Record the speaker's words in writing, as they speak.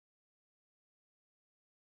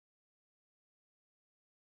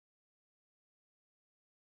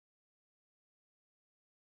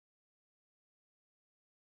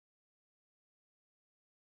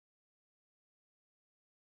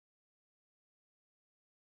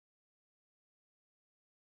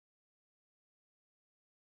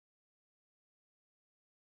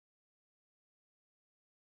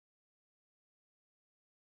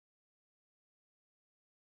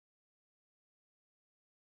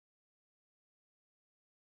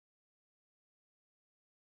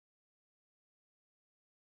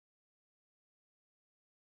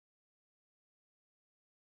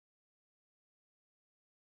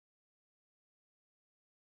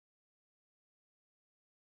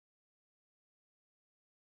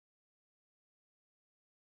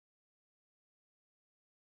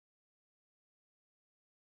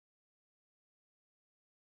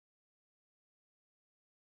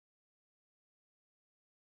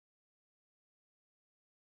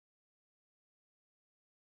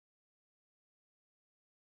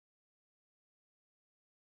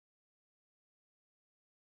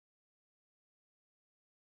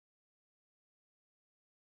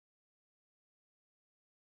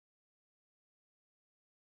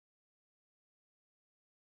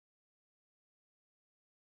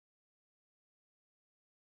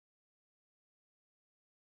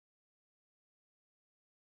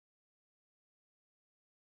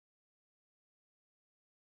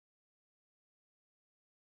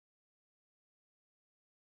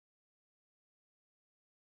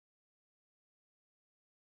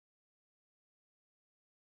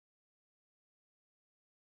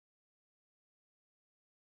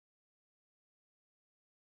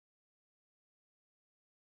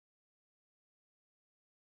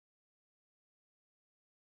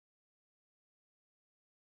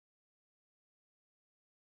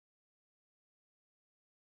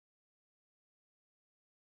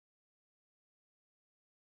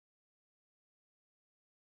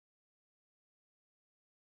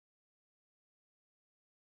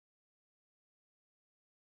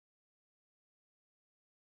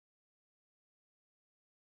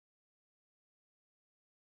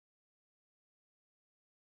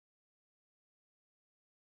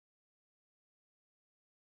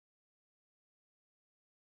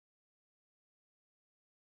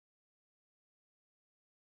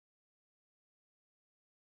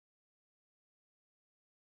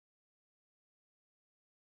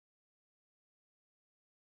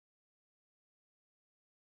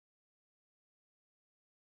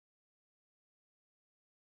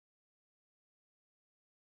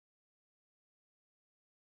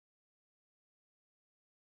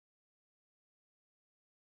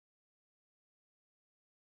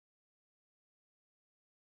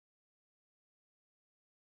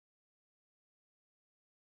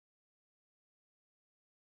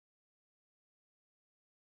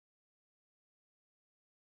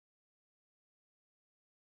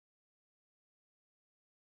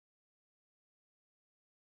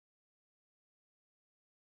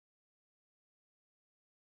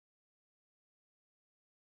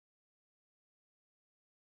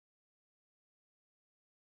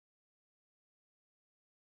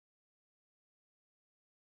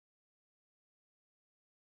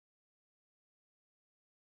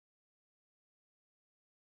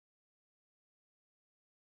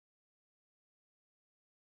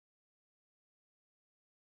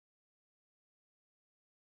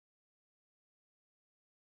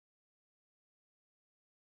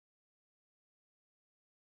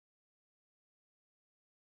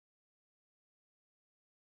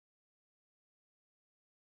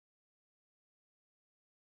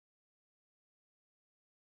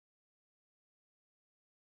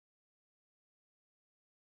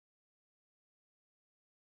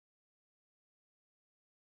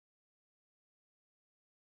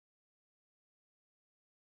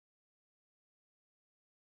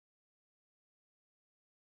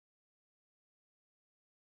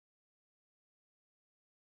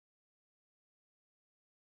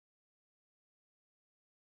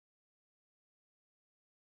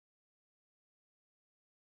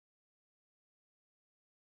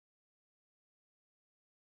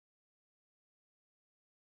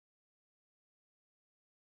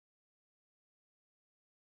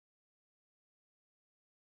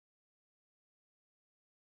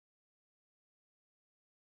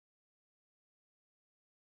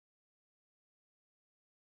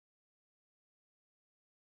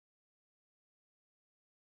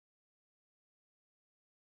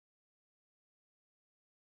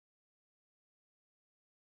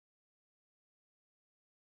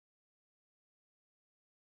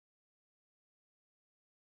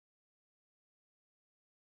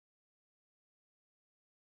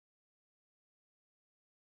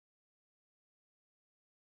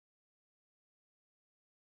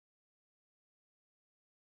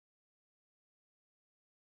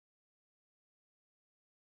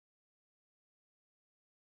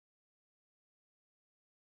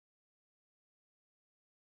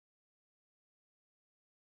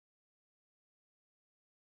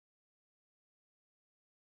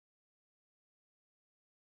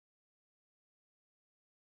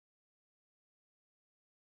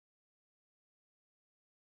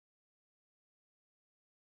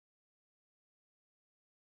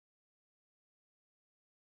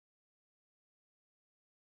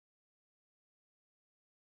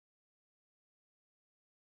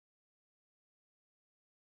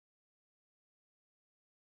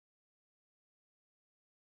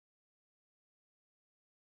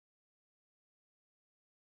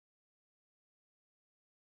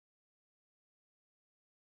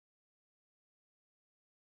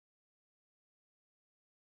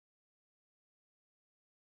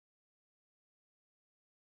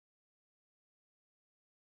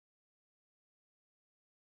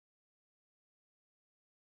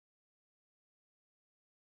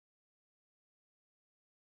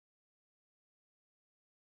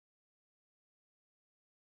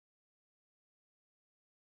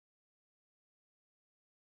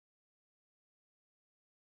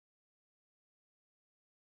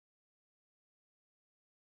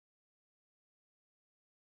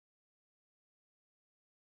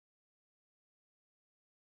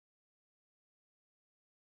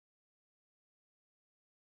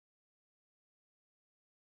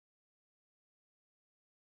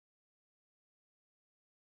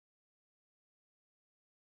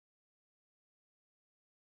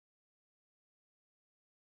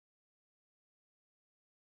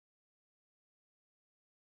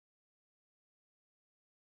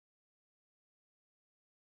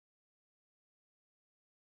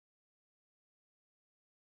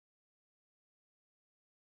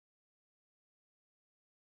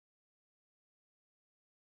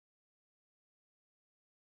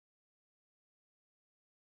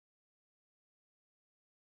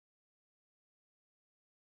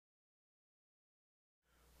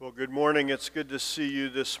Well, good morning. It's good to see you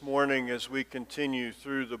this morning as we continue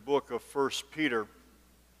through the book of 1 Peter.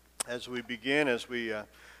 As we begin, as we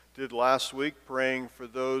did last week, praying for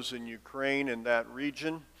those in Ukraine and that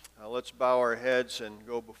region, let's bow our heads and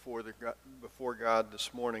go before God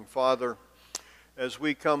this morning. Father, as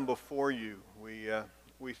we come before you,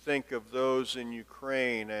 we think of those in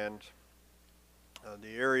Ukraine and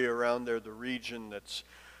the area around there, the region that's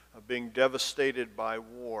being devastated by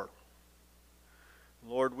war.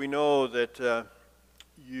 Lord, we know that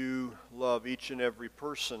you love each and every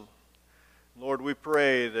person. Lord, we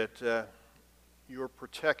pray that your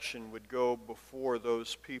protection would go before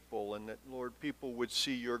those people and that, Lord, people would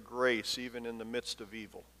see your grace even in the midst of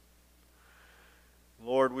evil.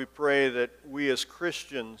 Lord, we pray that we as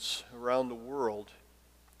Christians around the world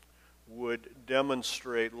would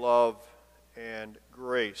demonstrate love and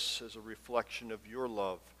grace as a reflection of your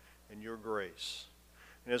love and your grace.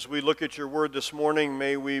 And as we look at your word this morning,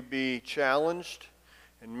 may we be challenged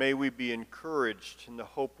and may we be encouraged in the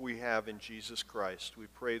hope we have in Jesus Christ. We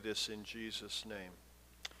pray this in Jesus' name.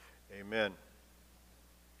 Amen.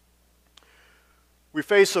 We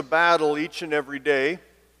face a battle each and every day.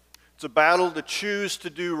 It's a battle to choose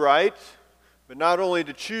to do right, but not only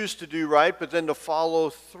to choose to do right, but then to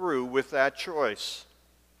follow through with that choice.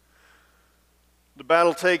 The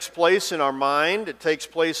battle takes place in our mind. It takes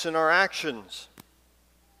place in our actions.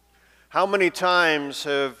 How many times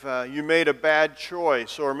have you made a bad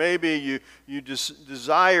choice, or maybe you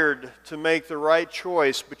desired to make the right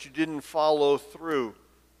choice, but you didn't follow through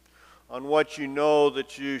on what you know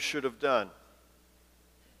that you should have done?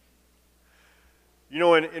 You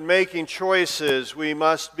know, in making choices, we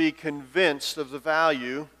must be convinced of the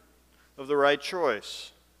value of the right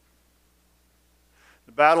choice.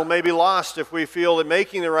 The battle may be lost if we feel that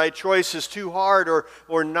making the right choice is too hard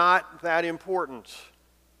or not that important.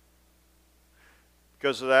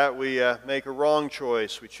 Because of that, we make a wrong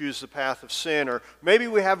choice. We choose the path of sin. Or maybe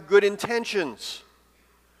we have good intentions,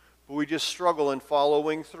 but we just struggle in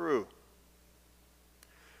following through.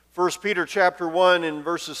 1 Peter chapter 1 in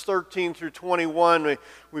verses 13 through 21,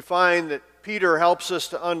 we find that Peter helps us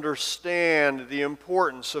to understand the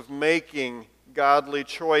importance of making godly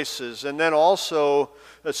choices, and then also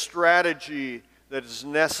a strategy that is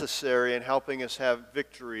necessary in helping us have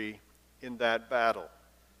victory in that battle.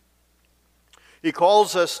 He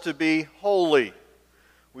calls us to be holy.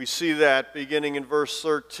 We see that beginning in verse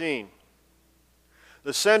 13.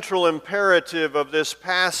 The central imperative of this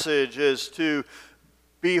passage is to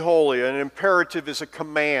be holy. An imperative is a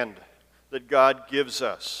command that God gives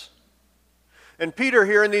us. And Peter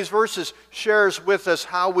here in these verses shares with us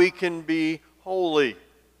how we can be holy.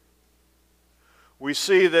 We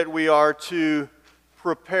see that we are to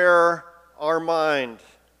prepare our mind.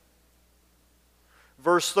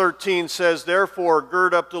 Verse 13 says, "Therefore,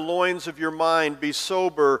 gird up the loins of your mind, be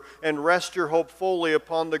sober, and rest your hope fully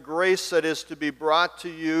upon the grace that is to be brought to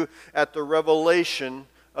you at the revelation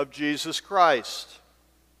of Jesus Christ."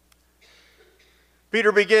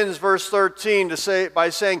 Peter begins verse 13 by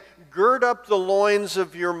saying, "Gird up the loins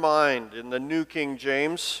of your mind," in the New King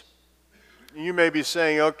James. You may be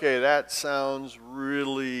saying, okay, that sounds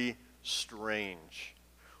really strange.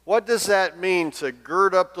 What does that mean, to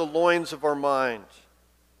gird up the loins of our mind?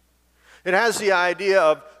 It has the idea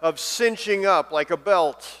of cinching up like a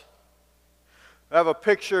belt. I have a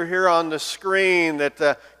picture here on the screen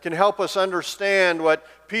that can help us understand what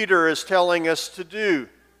Peter is telling us to do.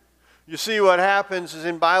 You see, what happens is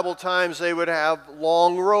in Bible times they would have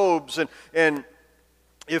long robes, and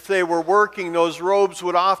if they were working, those robes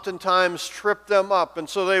would oftentimes trip them up. And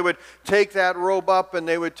so they would take that robe up and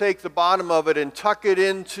they would take the bottom of it and tuck it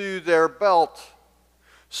into their belt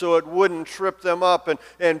so it wouldn't trip them up.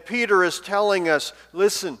 And Peter is telling us,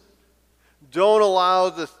 listen, don't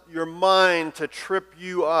allow your mind to trip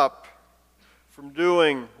you up from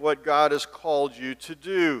doing what God has called you to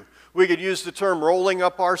do. We could use the term rolling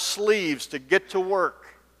up our sleeves to get to work.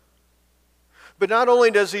 But not only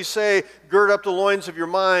does he say, gird up the loins of your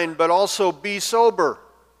mind, but also be sober.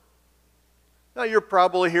 Now you're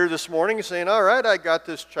probably here this morning saying, all right, I got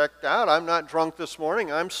this checked out. I'm not drunk this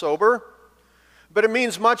morning. I'm sober. But it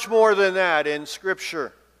means much more than that in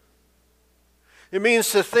Scripture. It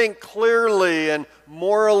means to think clearly and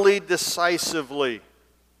morally decisively.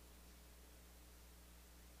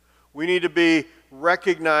 We need to be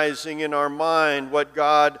recognizing in our mind what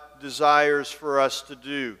God desires for us to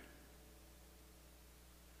do.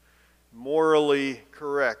 Morally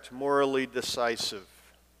correct, morally decisive.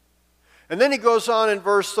 And then he goes on in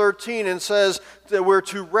verse 13 and says that we're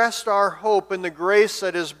to rest our hope in the grace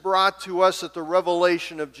that is brought to us at the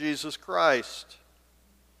revelation of Jesus Christ.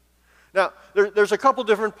 Now, there's a couple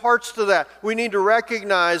different parts to that. We need to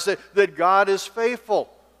recognize that God is faithful.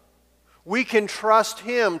 We can trust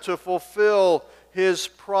Him to fulfill His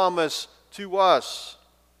promise to us.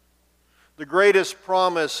 The greatest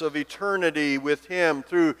promise of eternity with Him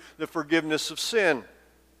through the forgiveness of sin.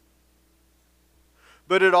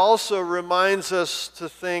 But it also reminds us to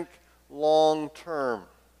think long term.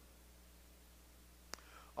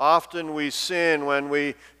 Often we sin when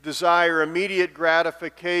we desire immediate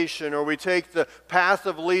gratification or we take the path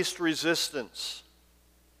of least resistance.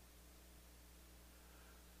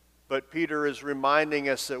 But Peter is reminding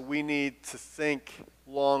us that we need to think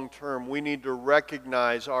long term. We need to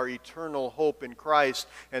recognize our eternal hope in Christ,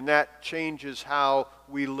 and that changes how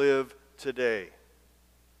we live today.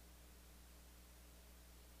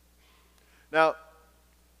 Now,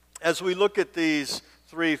 as we look at these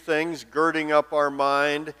three things, girding up our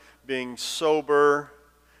mind, being sober,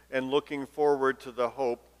 and looking forward to the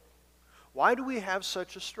hope, why do we have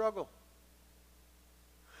such a struggle?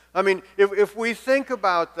 I mean, if we think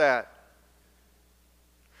about that,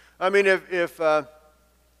 I mean, if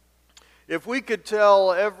we could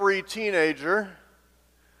tell every teenager,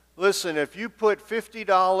 listen, if you put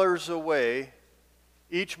 $50 away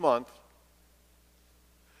each month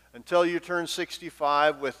until you turn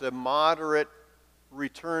 65 with a moderate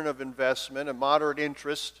return of investment, a moderate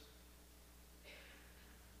interest,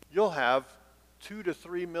 you'll have $2 to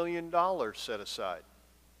 $3 million set aside.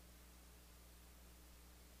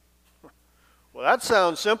 Well, that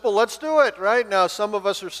sounds simple. Let's do it, right? Now, some of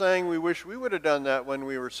us are saying we wish we would have done that when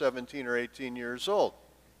we were 17 or 18 years old.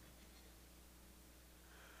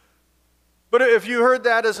 But if you heard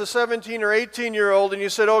that as a 17 or 18-year-old and you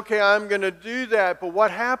said, okay, I'm going to do that, but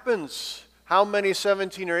what happens? How many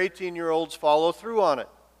 17 or 18-year-olds follow through on it?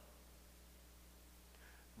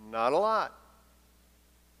 Not a lot.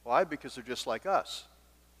 Why? Because they're just like us.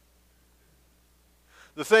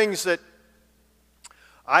 The things that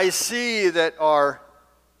I see that are,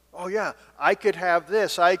 oh yeah, I could have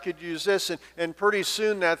this, I could use this, and pretty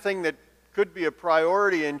soon that thing that could be a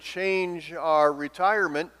priority and change our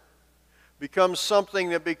retirement becomes something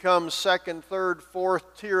that becomes second, third,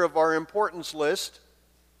 fourth tier of our importance list,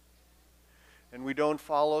 and we don't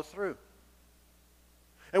follow through.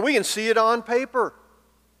 And we can see it on paper.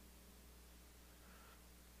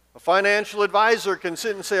 A financial advisor can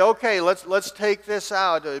sit and say, okay, let's take this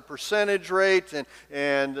out, a percentage rate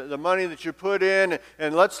and the money that you put in,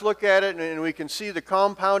 and let's look at it, and we can see the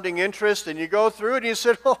compounding interest, and you go through it, and you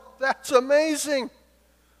said, oh, that's amazing.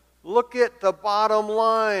 Look at the bottom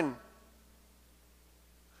line.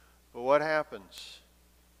 But what happens?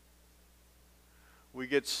 We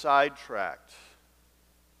get sidetracked.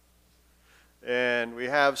 And we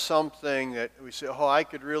have something that we say, oh, I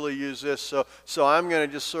could really use this, so I'm going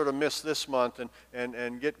to just sort of miss this month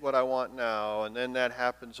and get what I want now. And then that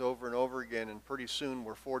happens over and over again, and pretty soon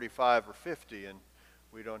we're 45 or 50, and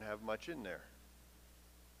we don't have much in there.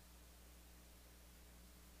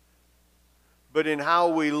 But in how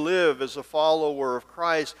we live as a follower of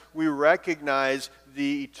Christ, we recognize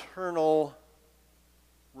the eternal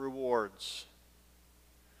rewards.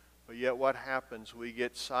 But yet what happens? We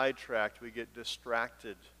get sidetracked, we get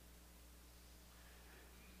distracted,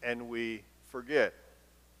 and we forget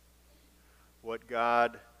what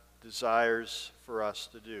God desires for us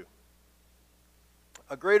to do.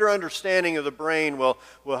 A greater understanding of the brain will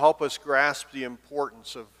help us grasp the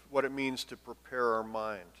importance of what it means to prepare our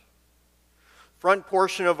mind. Front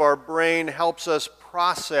portion of our brain helps us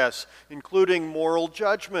process, including moral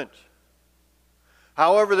judgment.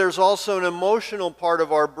 However, there's also an emotional part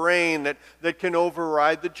of our brain that can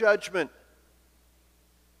override the judgment.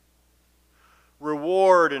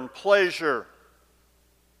 Reward and pleasure.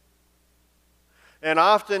 And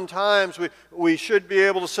oftentimes we should be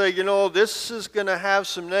able to say, you know, this is going to have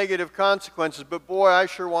some negative consequences, but boy, I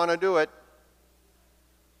sure want to do it.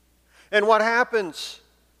 And what happens?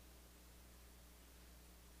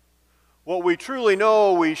 What we truly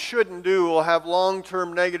know we shouldn't do will have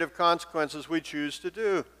long-term negative consequences we choose to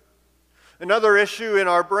do. Another issue in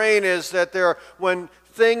our brain is that when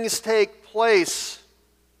things take place,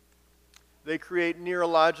 they create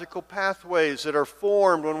neurological pathways that are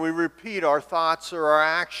formed when we repeat our thoughts or our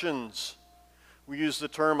actions. We use the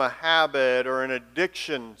term a habit or an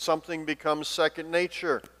addiction. Something becomes second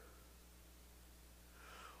nature.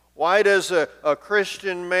 Why does a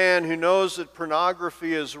Christian man who knows that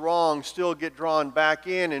pornography is wrong still get drawn back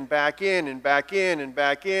in and back in and back in and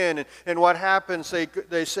back in? And what happens?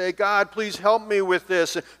 They say, God, please help me with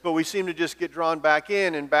this. But we seem to just get drawn back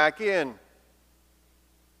in and back in.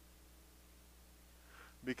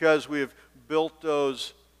 Because we have built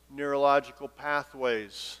those neurological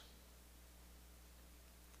pathways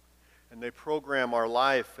And they program our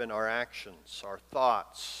life and our actions, our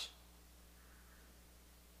thoughts.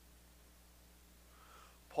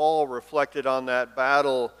 Paul reflected on that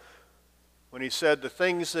battle when he said the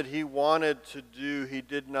things that he wanted to do, he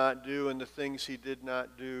did not do, and the things he did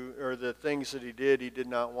not do, or the things that he did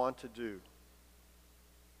not want to do.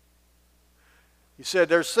 He said,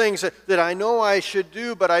 there's things that I know I should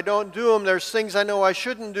do, but I don't do them. There's things I know I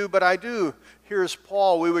shouldn't do, but I do. Here's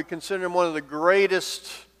Paul. We would consider him one of the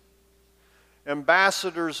greatest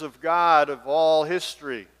ambassadors of God of all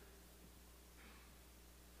history.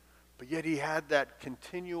 But yet he had that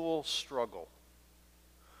continual struggle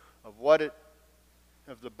of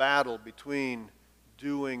the battle between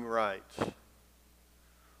doing right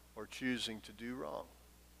or choosing to do wrong.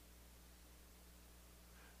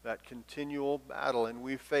 That continual battle, and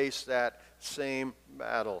we face that same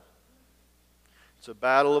battle. It's a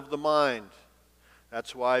battle of the mind.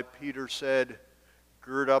 That's why Peter said,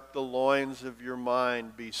 gird up the loins of your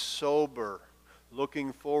mind, be sober,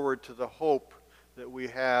 looking forward to the hope that we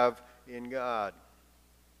have in God.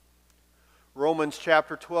 Romans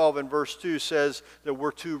chapter 12 and verse 2 says that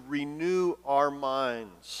we're to renew our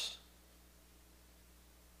minds.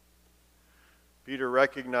 Peter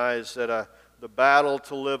recognized that the battle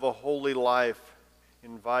to live a holy life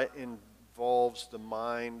involves the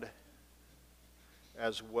mind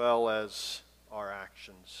as well as our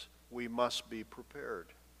actions. We must be prepared.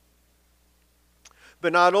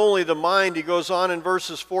 But not only the mind, he goes on in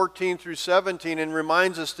verses 14 through 17 and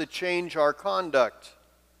reminds us to change our conduct.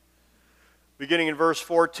 Beginning in verse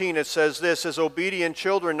 14, it says this, as obedient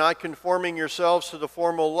children, not conforming yourselves to the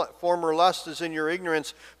former lust as in your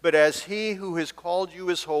ignorance, but as he who has called you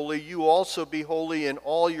is holy, you also be holy in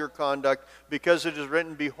all your conduct, because it is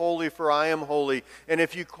written, be holy, for I am holy. And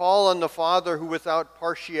if you call on the Father who without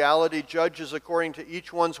partiality judges according to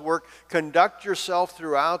each one's work, conduct yourself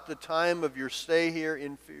throughout the time of your stay here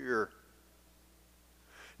in fear.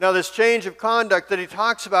 Now, this change of conduct that he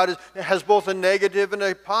talks about has both a negative and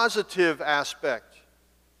a positive aspect.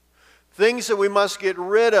 Things that we must get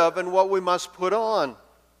rid of and what we must put on.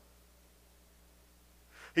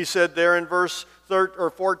 He said there in verse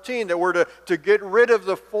 14 that we're to get rid of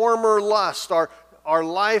the former lust, our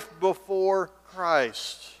life before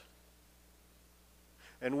Christ.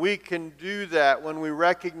 And we can do that when we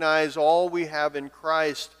recognize all we have in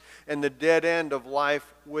Christ and the dead end of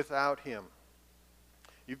life without Him.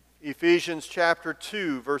 Ephesians chapter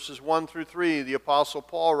 2, verses 1 through 3, the Apostle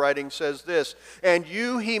Paul writing says this, and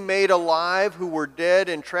you he made alive who were dead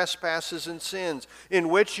in trespasses and sins, in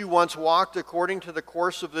which you once walked according to the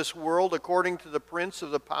course of this world, according to the prince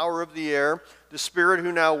of the power of the air, the spirit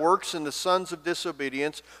who now works in the sons of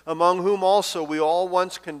disobedience, among whom also we all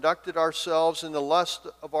once conducted ourselves in the lust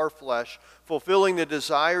of our flesh, fulfilling the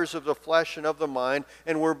desires of the flesh and of the mind,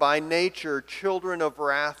 and were by nature children of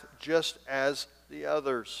wrath, just as the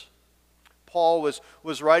others. Paul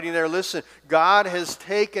was writing there, listen, God has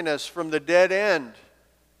taken us from the dead end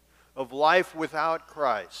of life without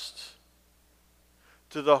Christ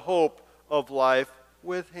to the hope of life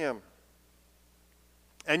with Him.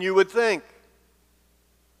 And you would think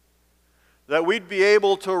that we'd be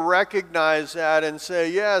able to recognize that and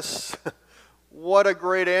say, yes, what a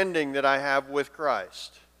great ending that I have with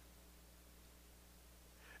Christ.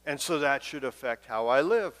 And so that should affect how I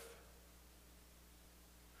live.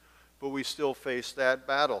 But we still face that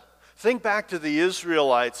battle. Think back to the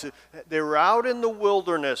Israelites. They were out in the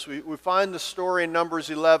wilderness. We find the story in Numbers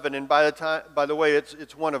 11, and by the way,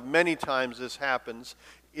 it's one of many times this happens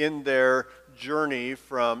in their journey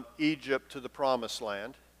from Egypt to the Promised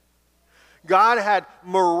Land. God had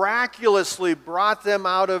miraculously brought them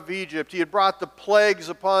out of Egypt. He had brought the plagues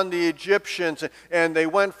upon the Egyptians, and they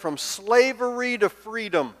went from slavery to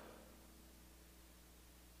freedom.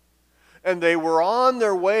 And they were on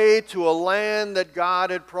their way to a land that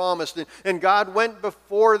God had promised. And God went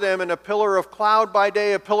before them in a pillar of cloud by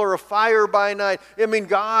day, a pillar of fire by night. I mean,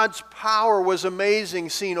 God's power was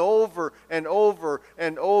amazing, seen over and over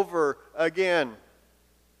and over again.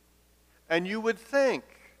 And you would think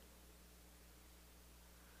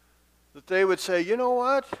that they would say, you know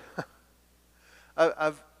what?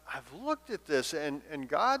 I've looked at this, and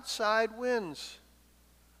God's side wins.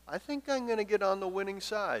 I think I'm going to get on the winning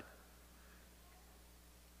side.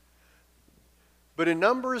 But in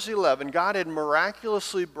Numbers 11, God had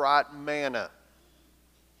miraculously brought manna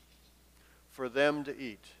for them to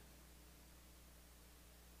eat.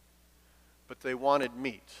 But they wanted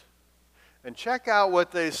meat. And check out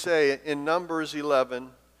what they say in Numbers 11,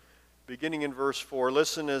 beginning in verse 4.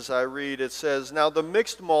 Listen as I read. It says, now the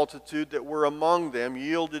mixed multitude that were among them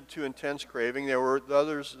yielded to intense craving. There were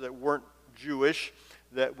others that weren't Jewish,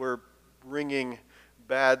 that were bringing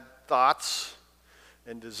bad thoughts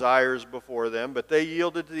and desires before them, but they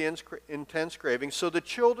yielded to the intense craving. So the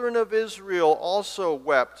children of Israel also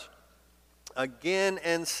wept again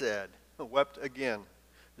and said, wept again.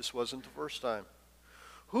 This wasn't the first time.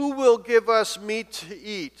 Who will give us meat to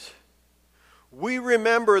eat? We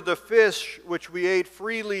remember the fish which we ate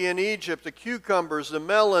freely in Egypt, the cucumbers, the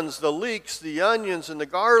melons, the leeks, the onions, and the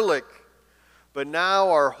garlic. But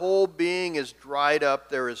now our whole being is dried up.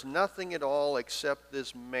 There is nothing at all except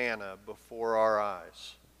this manna before our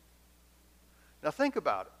eyes. Now think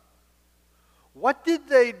about it. What did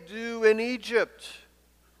they do in Egypt?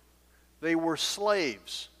 They were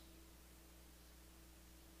slaves.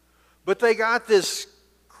 But they got this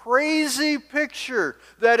crazy picture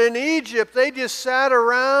that in Egypt they just sat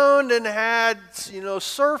around and had,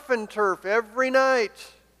 surf and turf every night.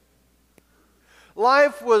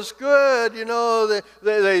 Life was good,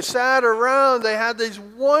 they sat around, they had these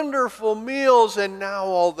wonderful meals, and now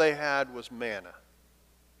all they had was manna.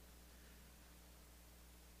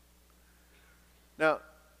 Now,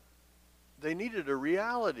 they needed a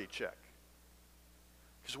reality check.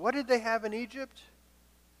 Because what did they have in Egypt?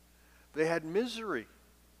 They had misery.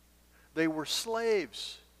 They were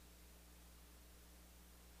slaves.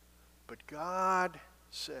 But God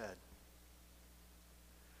said,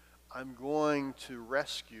 I'm going to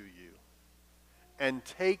rescue you and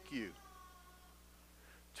take you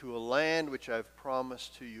to a land which I've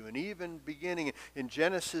promised to you. And even beginning in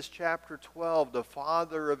Genesis chapter 12, the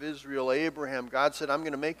father of Israel, Abraham, God said, I'm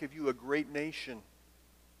going to make of you a great nation.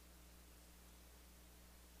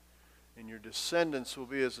 And your descendants will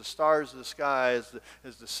be as the stars of the sky,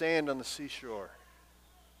 as the sand on the seashore.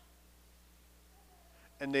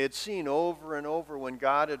 And they had seen over and over when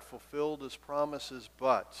God had fulfilled his promises,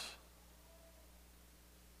 but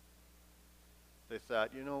they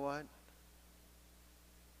thought, you know what?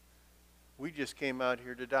 We just came out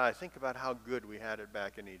here to die. Think about how good we had it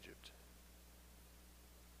back in Egypt.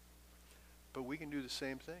 But we can do the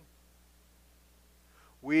same thing.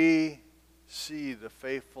 We see the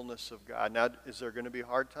faithfulness of God. Now, is there going to be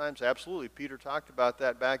hard times? Absolutely. Peter talked about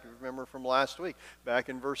that back, remember from last week, back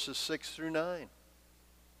in verses 6 through 9.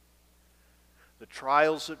 The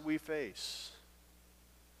trials that we face.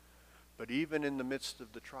 But even in the midst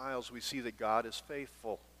of the trials, we see that God is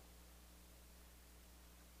faithful.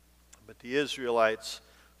 But the Israelites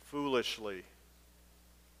foolishly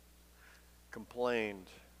complained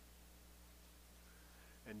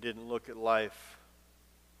and didn't look at life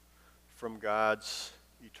from God's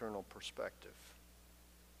eternal perspective.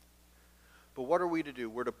 But what are we to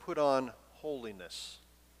do? We're to put on holiness.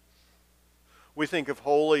 We think of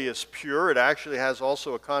holy as pure. It actually has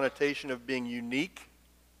also a connotation of being unique.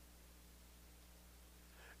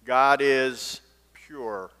 God is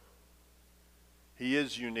pure. He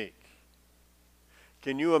is unique.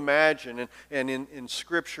 Can you imagine? And in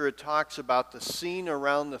Scripture it talks about the scene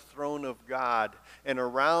around the throne of God. And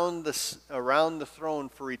around the throne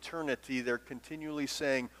for eternity, they're continually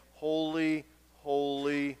saying, holy,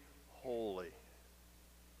 holy, holy.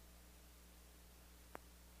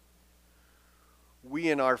 We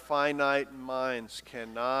in our finite minds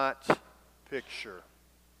cannot picture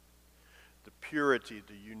the purity,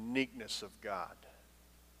 the uniqueness of God.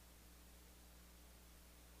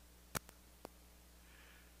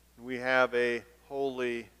 We have a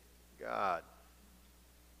holy God.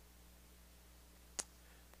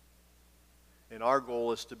 And our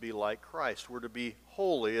goal is to be like Christ. We're to be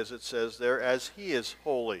holy, as it says there, as He is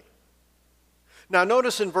holy. Now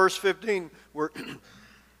notice in verse 15, we're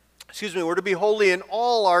to be holy in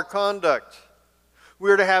all our conduct.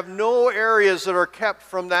 We are to have no areas that are kept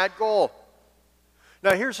from that goal.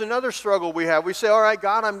 Now here's another struggle we have. We say, all right,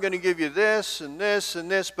 God, I'm going to give you this and this and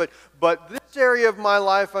this, but this area of my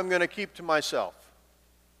life I'm going to keep to myself.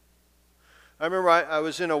 I remember I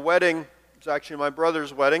was in a wedding. It was actually my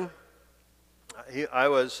brother's wedding. I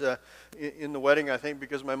was in the wedding, I think,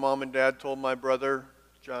 because my mom and dad told my brother,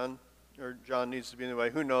 John needs to be in the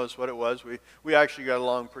wedding. Who knows what it was. We actually got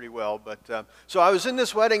along pretty well. But so I was in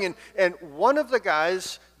this wedding, and one of the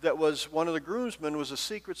guys that was one of the groomsmen was a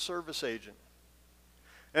Secret Service agent.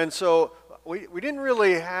 And so we didn't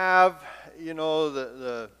really have,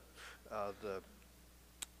 the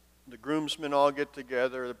groomsmen all get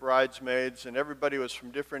together, the bridesmaids, and everybody was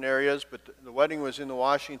from different areas, but the wedding was in the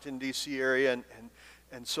Washington, D.C. area,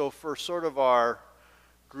 and so for sort of our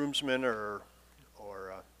groomsmen or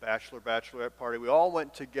bachelorette party, we all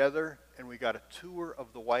went together, and we got a tour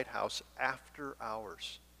of the White House after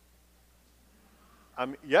hours.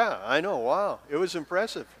 Yeah, I know, wow, it was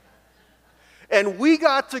impressive. And we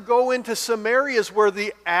got to go into some areas where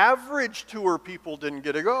the average tour people didn't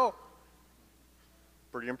get to go.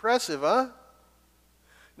 Pretty impressive, huh?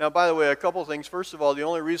 Now, by the way, a couple things. First of all, the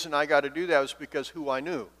only reason I got to do that was because who I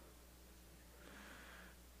knew.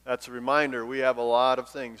 That's a reminder. We have a lot of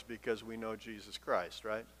things because we know Jesus Christ,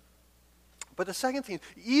 right? But the second thing,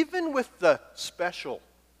 even with the special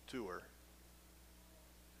tour,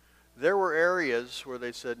 there were areas where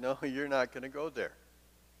they said, no, you're not going to go there.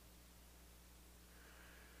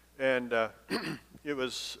 And it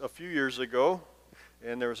was a few years ago,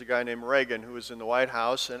 and there was a guy named Reagan who was in the White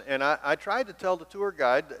House, and I tried to tell the tour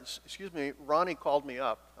guide, excuse me, Ronnie called me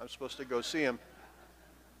up. I'm supposed to go see him,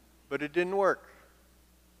 but it didn't work.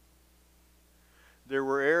 There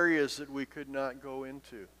were areas that we could not go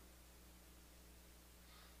into.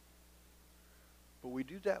 But we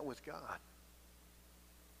do that with God.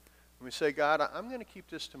 And we say, God, I'm going to keep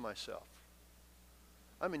this to myself.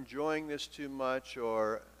 I'm enjoying this too much,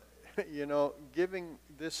 or, giving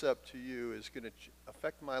this up to you is going to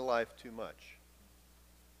affect my life too much.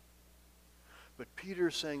 But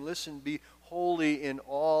Peter's saying, listen, be holy in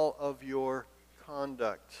all of your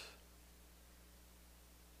conduct.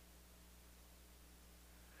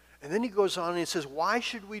 And then he goes on and he says, why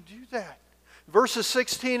should we do that? Verses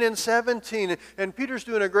 16 and 17, and Peter's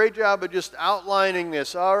doing a great job of just outlining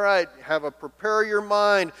this. All right, prepare your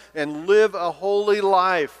mind and live a holy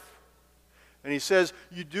life. And he says,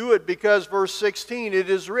 you do it because, verse 16,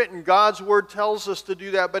 it is written. God's word tells us to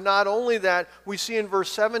do that. But not only that, we see in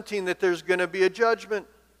verse 17 that there's going to be a judgment.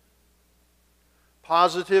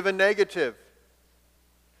 Positive and negative.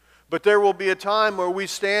 But there will be a time where we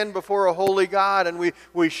stand before a holy God and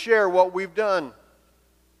we share what we've done.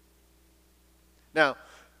 Now,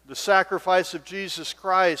 the sacrifice of Jesus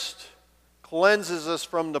Christ cleanses us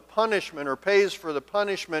from the punishment, or pays for the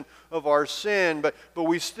punishment of our sin, but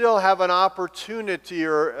we still have an opportunity,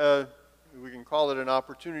 or we can call it an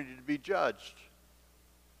opportunity, to be judged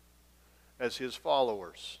as His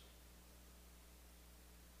followers.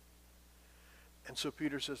 And so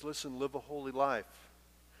Peter says, listen, live a holy life.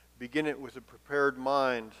 Begin it with a prepared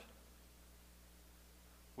mind,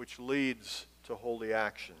 which leads to holy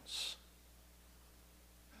actions.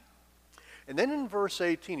 And then in verse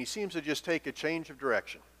 18, he seems to just take a change of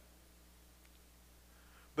direction.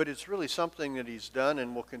 But it's really something that he's done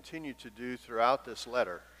and will continue to do throughout this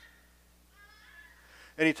letter.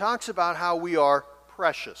 And he talks about how we are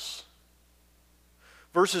precious.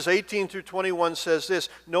 Verses 18 through 21 says this,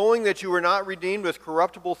 knowing that you were not redeemed with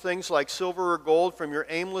corruptible things like silver or gold from your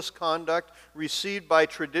aimless conduct received by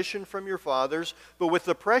tradition from your fathers, but with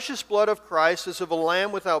the precious blood of Christ as of a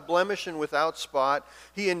lamb without blemish and without spot.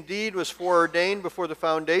 He indeed was foreordained before the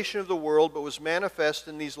foundation of the world, but was manifest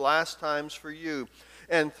in these last times for you.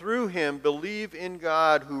 And through him believe in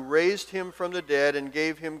God, who raised him from the dead and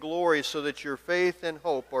gave him glory, so that your faith and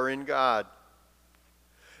hope are in God.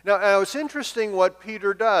 Now, it's interesting what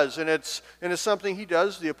Peter does, and it's something he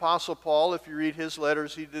does. The Apostle Paul, if you read his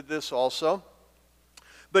letters, he did this also.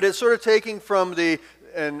 But it's sort of taking from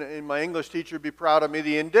and my English teacher would be proud of me,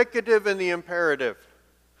 the indicative and the imperative.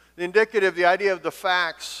 The indicative, the idea of the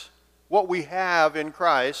facts, what we have in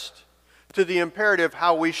Christ, to the imperative,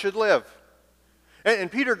 how we should live.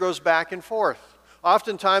 And Peter goes back and forth.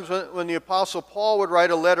 Oftentimes when the Apostle Paul would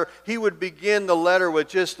write a letter, he would begin the letter with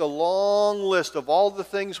just a long list of all the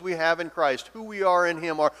things we have in Christ, who we are in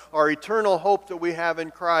Him, our eternal hope that we have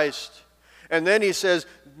in Christ. And then he says,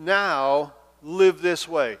 now live this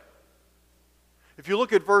way. If you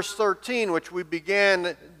look at verse 13, which we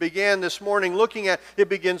began this morning looking at, it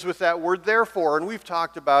begins with that word therefore, and we've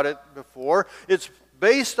talked about it before. It's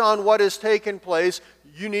based on what has taken place.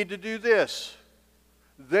 You need to do this.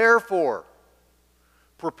 Therefore,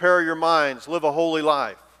 prepare your minds, live a holy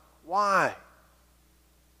life. Why?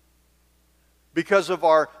 Because of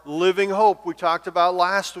our living hope we talked about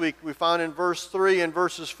last week. We found in verse 3 and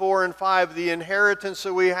verses 4 and 5 the inheritance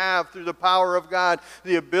that we have through the power of God,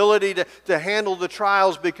 the ability to handle the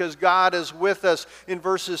trials because God is with us. In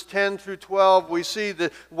verses 10 through 12 we see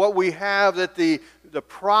that what we have that the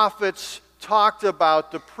prophets talked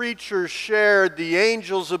about, the preachers shared, the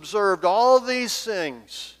angels observed, all these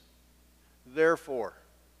things. Therefore,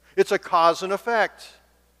 it's a cause and effect.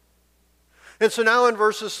 And so now in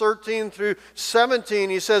verses 13 through 17,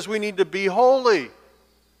 he says we need to be holy.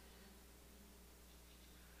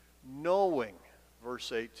 Knowing,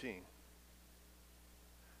 verse 18,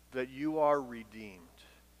 that you are redeemed.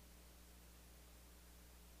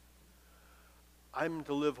 I'm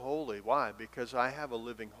to live holy. Why? Because I have a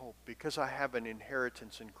living hope. Because I have an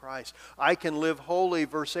inheritance in Christ. I can live holy,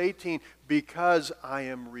 verse 18, because I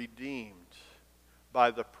am redeemed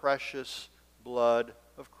by the precious blood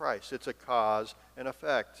of Christ. It's a cause and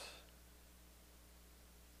effect.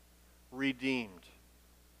 Redeemed.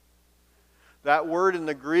 That word in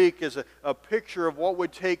the Greek is a picture of what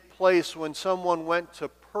would take place when someone went to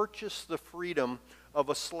purchase the freedom of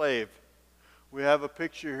a slave. We have a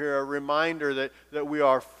picture here, a reminder that we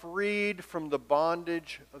are freed from the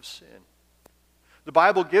bondage of sin. The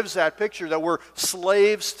Bible gives that picture that we're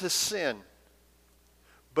slaves to sin.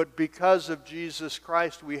 But because of Jesus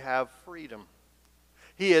Christ, we have freedom.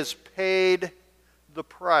 He has paid the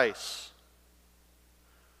price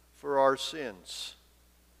for our sins.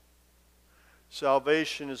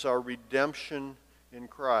 Salvation is our redemption in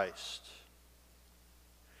Christ.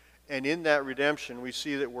 And in that redemption, we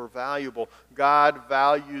see that we're valuable. God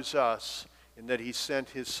values us in that He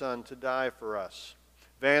sent His Son to die for us.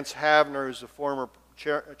 Vance Havner, who's a former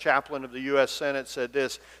chaplain of the U.S. Senate, said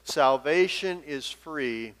this: "Salvation is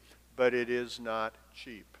free, but it is not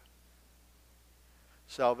cheap."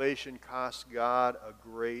 Salvation cost God a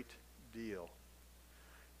great deal.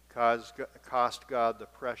 Cost God the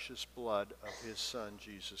precious blood of His Son,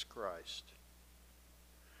 Jesus Christ.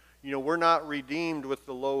 You know, we're not redeemed with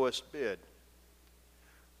the lowest bid,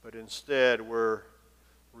 but instead we're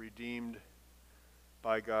redeemed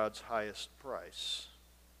by God's highest price.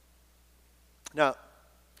 Now,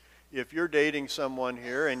 if you're dating someone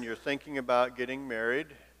here and you're thinking about getting married,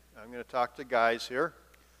 I'm going to talk to guys here.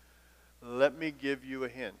 Let me give you a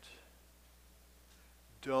hint.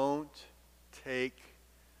 Don't take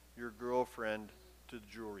your girlfriend to the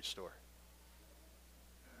jewelry store.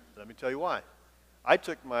 Let me tell you why. I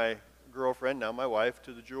took my girlfriend, now my wife,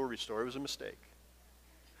 to the jewelry store. It was a mistake.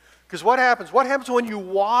 Because what happens? What happens when you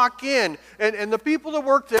walk in, and the people that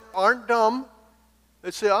work there aren't dumb.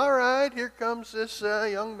 They say, all right, here comes this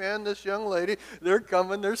young man, this young lady. They're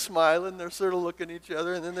coming, they're smiling, they're sort of looking at each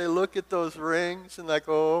other, and then they look at those rings and like,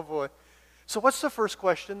 oh boy. So what's the first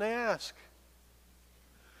question they ask?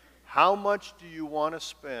 How much do you want to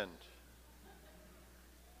spend?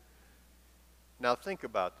 Now think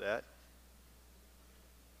about that.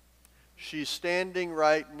 She's standing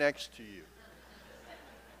right next to you.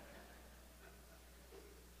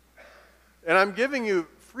 And I'm giving you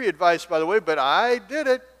free advice, by the way, but I did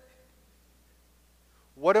it.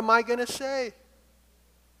 What am I going to say?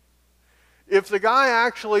 If the guy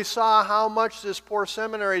actually saw how much this poor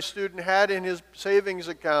seminary student had in his savings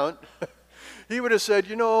account, he would have said,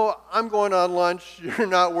 you know, I'm going on lunch. You're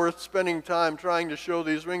not worth spending time trying to show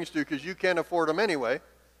these rings to because you can't afford them anyway.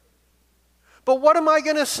 But what am I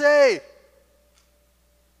going to say?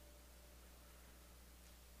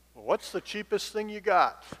 Well, what's the cheapest thing you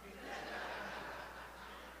got?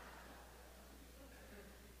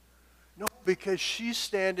 No, because she's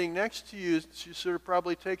standing next to you, she sort of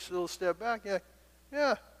probably takes a little step back.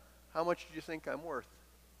 Yeah. How much do you think I'm worth?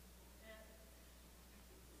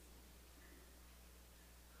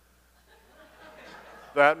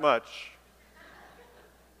 That much.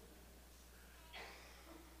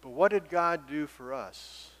 But what did God do for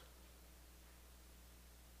us?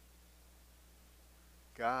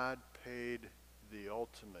 God paid the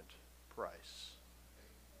ultimate price.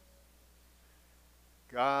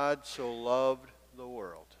 God so loved the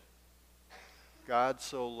world. God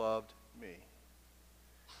so loved me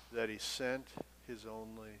that He sent His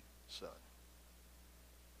only Son.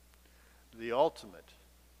 The ultimate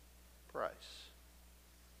price.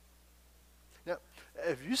 Now,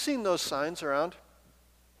 have you seen those signs around?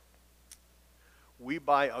 We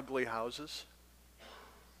buy ugly houses.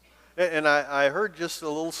 And I heard just a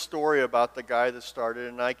little story about the guy that started,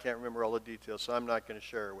 and I can't remember all the details, so I'm not going to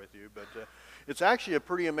share it with you. But it's actually a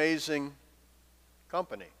pretty amazing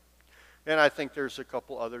company. And I think there's a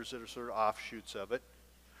couple others that are sort of offshoots of it.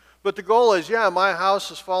 But the goal is, yeah, my house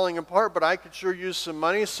is falling apart, but I could sure use some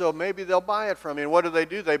money, so maybe they'll buy it from me. And what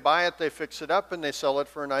do? They buy it, they fix it up, and they sell it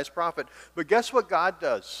for a nice profit. But guess what God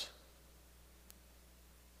does?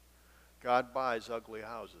 God buys ugly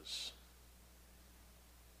houses.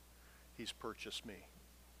 He's purchased me.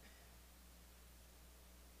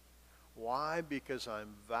 Why? Because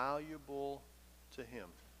I'm valuable to Him.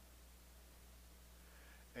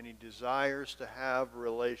 And He desires to have a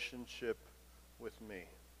relationship with me.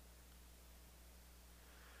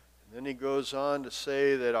 And then He goes on to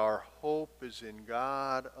say that our hope is in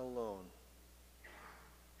God alone.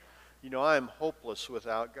 You know, I am hopeless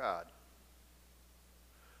without God.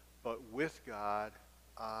 But with God,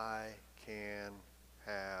 I can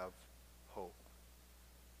have hope.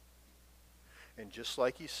 And just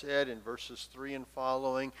like He said in verses 3 and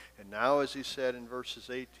following, and now as He said in verses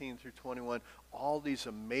 18 through 21, all these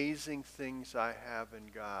amazing things I have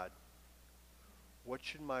in God, what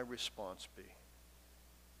should my response be?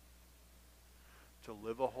 To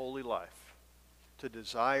live a holy life, to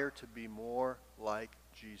desire to be more like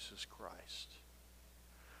Jesus Christ.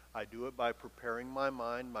 I do it by preparing my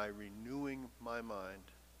mind, by renewing my mind.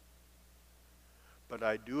 But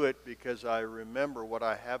I do it because I remember what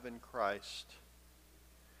I have in Christ.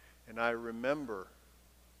 And I remember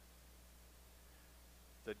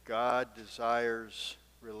that God desires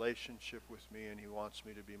relationship with me, and he wants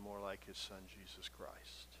me to be more like his Son, Jesus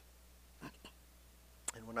Christ.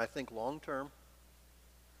 And when I think long term,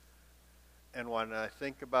 and when I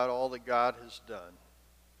think about all that God has done,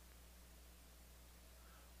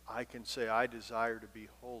 I can say I desire to be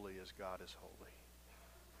holy as God is holy.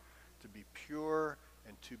 To be pure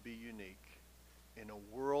and to be unique in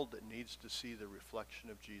a world that needs to see the reflection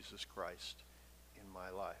of Jesus Christ in my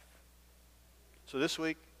life. So this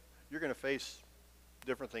week, you're going to face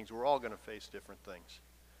different things. We're all going to face different things.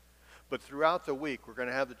 But throughout the week, we're going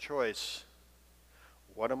to have the choice.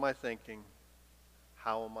 What am I thinking?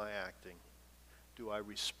 How am I acting? Do I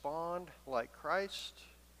respond like Christ?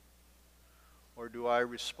 Or do I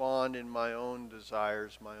respond in my own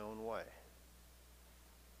desires, my own way?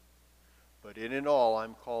 But in it all,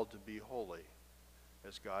 I'm called to be holy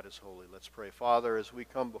as God is holy. Let's pray. Father, as we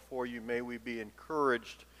come before you, may we be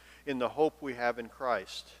encouraged in the hope we have in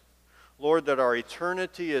Christ. Lord, that our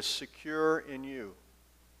eternity is secure in you.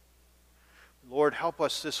 Lord, help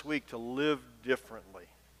us this week to live differently.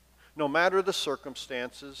 No matter the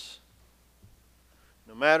circumstances,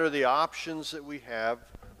 no matter the options that we have,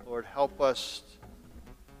 Lord, help us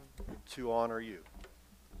to honor you.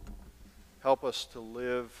 Help us to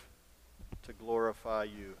live to glorify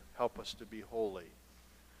you. Help us to be holy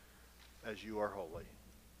as you are holy.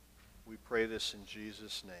 We pray this in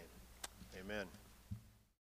Jesus' name. Amen.